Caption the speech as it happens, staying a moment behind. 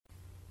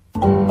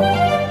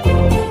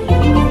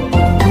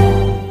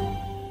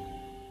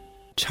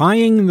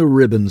tying the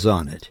ribbons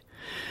on it.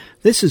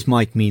 This is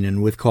Mike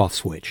Meenan with Cough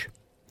Switch.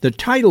 The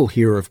title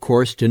here, of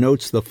course,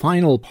 denotes the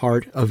final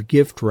part of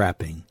gift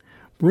wrapping,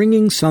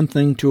 bringing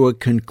something to a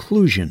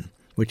conclusion,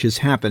 which is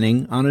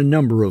happening on a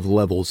number of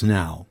levels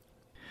now.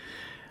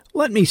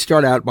 Let me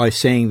start out by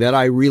saying that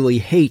I really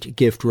hate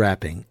gift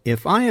wrapping.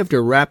 If I have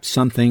to wrap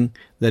something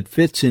that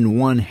fits in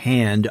one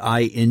hand,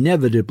 I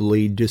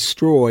inevitably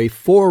destroy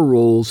 4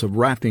 rolls of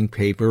wrapping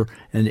paper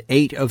and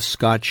 8 of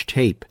Scotch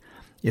tape.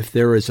 If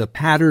there is a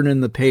pattern in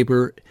the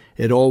paper,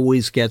 it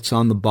always gets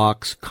on the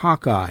box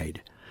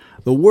cockeyed.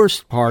 The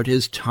worst part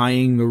is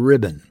tying the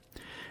ribbon.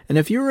 And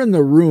if you're in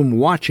the room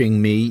watching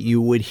me,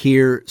 you would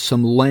hear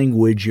some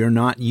language you're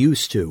not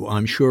used to.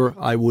 I'm sure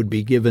I would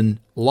be given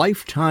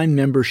lifetime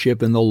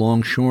membership in the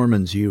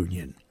Longshoremen's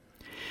Union.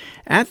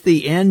 At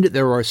the end,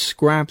 there are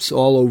scraps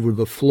all over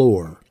the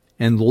floor.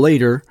 And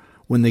later,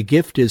 when the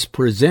gift is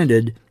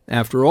presented,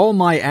 after all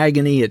my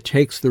agony, it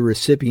takes the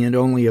recipient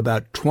only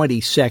about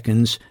 20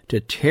 seconds to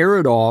tear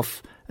it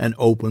off and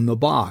open the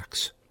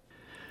box.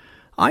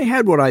 I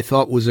had what I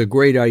thought was a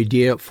great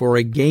idea for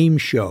a game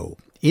show.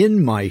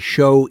 In my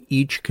show,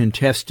 each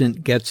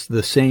contestant gets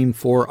the same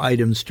 4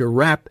 items to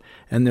wrap,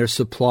 and they're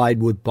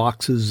supplied with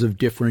boxes of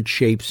different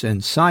shapes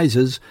and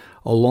sizes,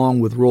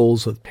 along with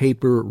rolls of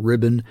paper,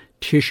 ribbon,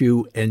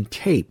 tissue, and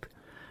tape.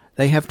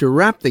 They have to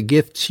wrap the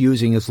gifts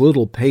using as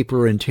little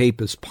paper and tape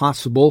as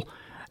possible,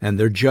 and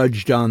they're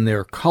judged on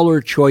their color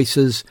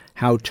choices,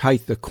 how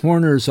tight the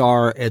corners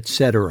are,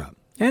 etc.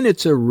 And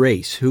it's a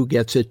race who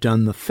gets it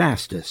done the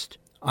fastest.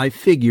 I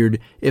figured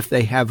if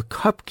they have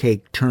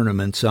cupcake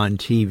tournaments on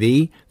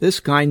TV,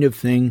 this kind of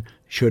thing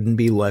shouldn't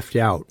be left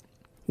out.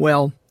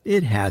 Well,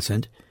 it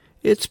hasn't.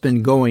 It's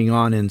been going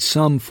on in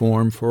some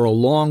form for a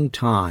long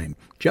time,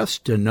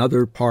 just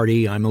another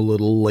party I'm a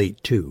little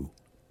late to.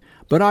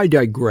 But I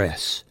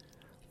digress.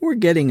 We're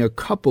getting a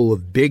couple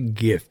of big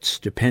gifts,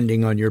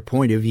 depending on your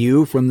point of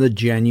view, from the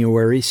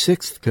January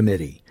 6th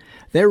Committee.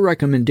 Their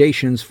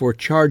recommendations for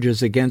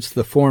charges against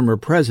the former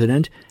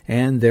president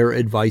and their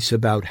advice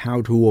about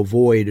how to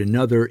avoid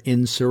another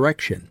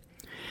insurrection.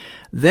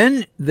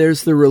 Then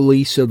there's the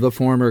release of the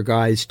former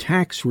guy's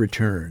tax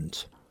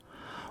returns.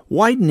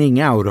 Widening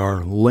out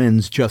our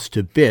lens just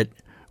a bit,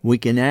 we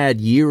can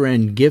add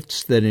year-end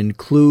gifts that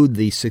include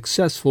the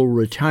successful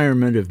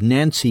retirement of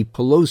Nancy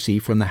Pelosi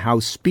from the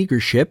House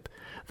speakership,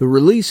 the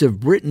release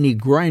of Brittany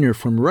Griner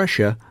from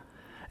Russia,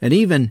 and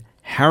even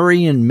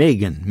Harry and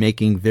Meghan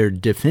making their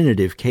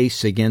definitive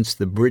case against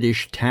the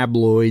British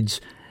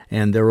tabloids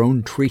and their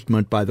own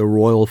treatment by the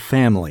royal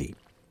family.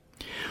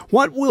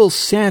 What will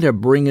Santa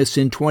bring us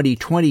in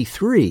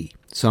 2023?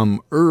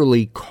 Some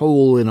early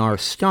coal in our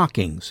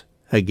stockings.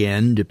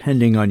 Again,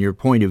 depending on your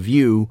point of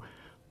view,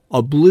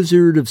 a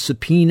blizzard of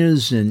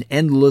subpoenas and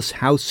endless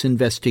House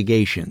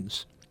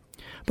investigations.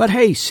 But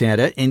hey,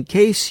 Santa, in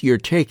case you're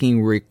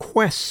taking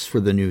requests for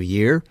the new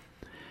year,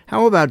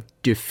 how about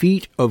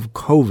defeat of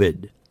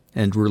COVID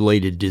and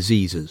related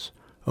diseases,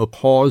 a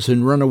pause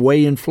in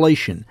runaway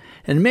inflation,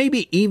 and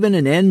maybe even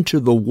an end to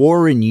the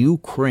war in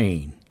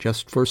Ukraine,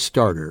 just for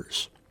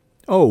starters.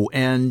 Oh,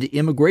 and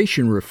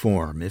immigration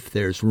reform, if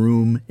there's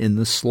room in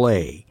the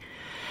sleigh.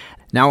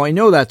 Now, I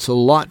know that's a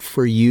lot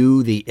for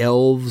you, the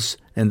elves,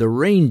 and the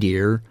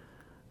reindeer,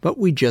 but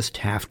we just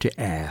have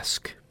to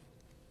ask.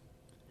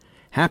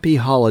 Happy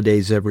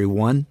holidays,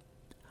 everyone.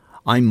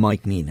 I'm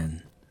Mike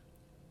Meenan.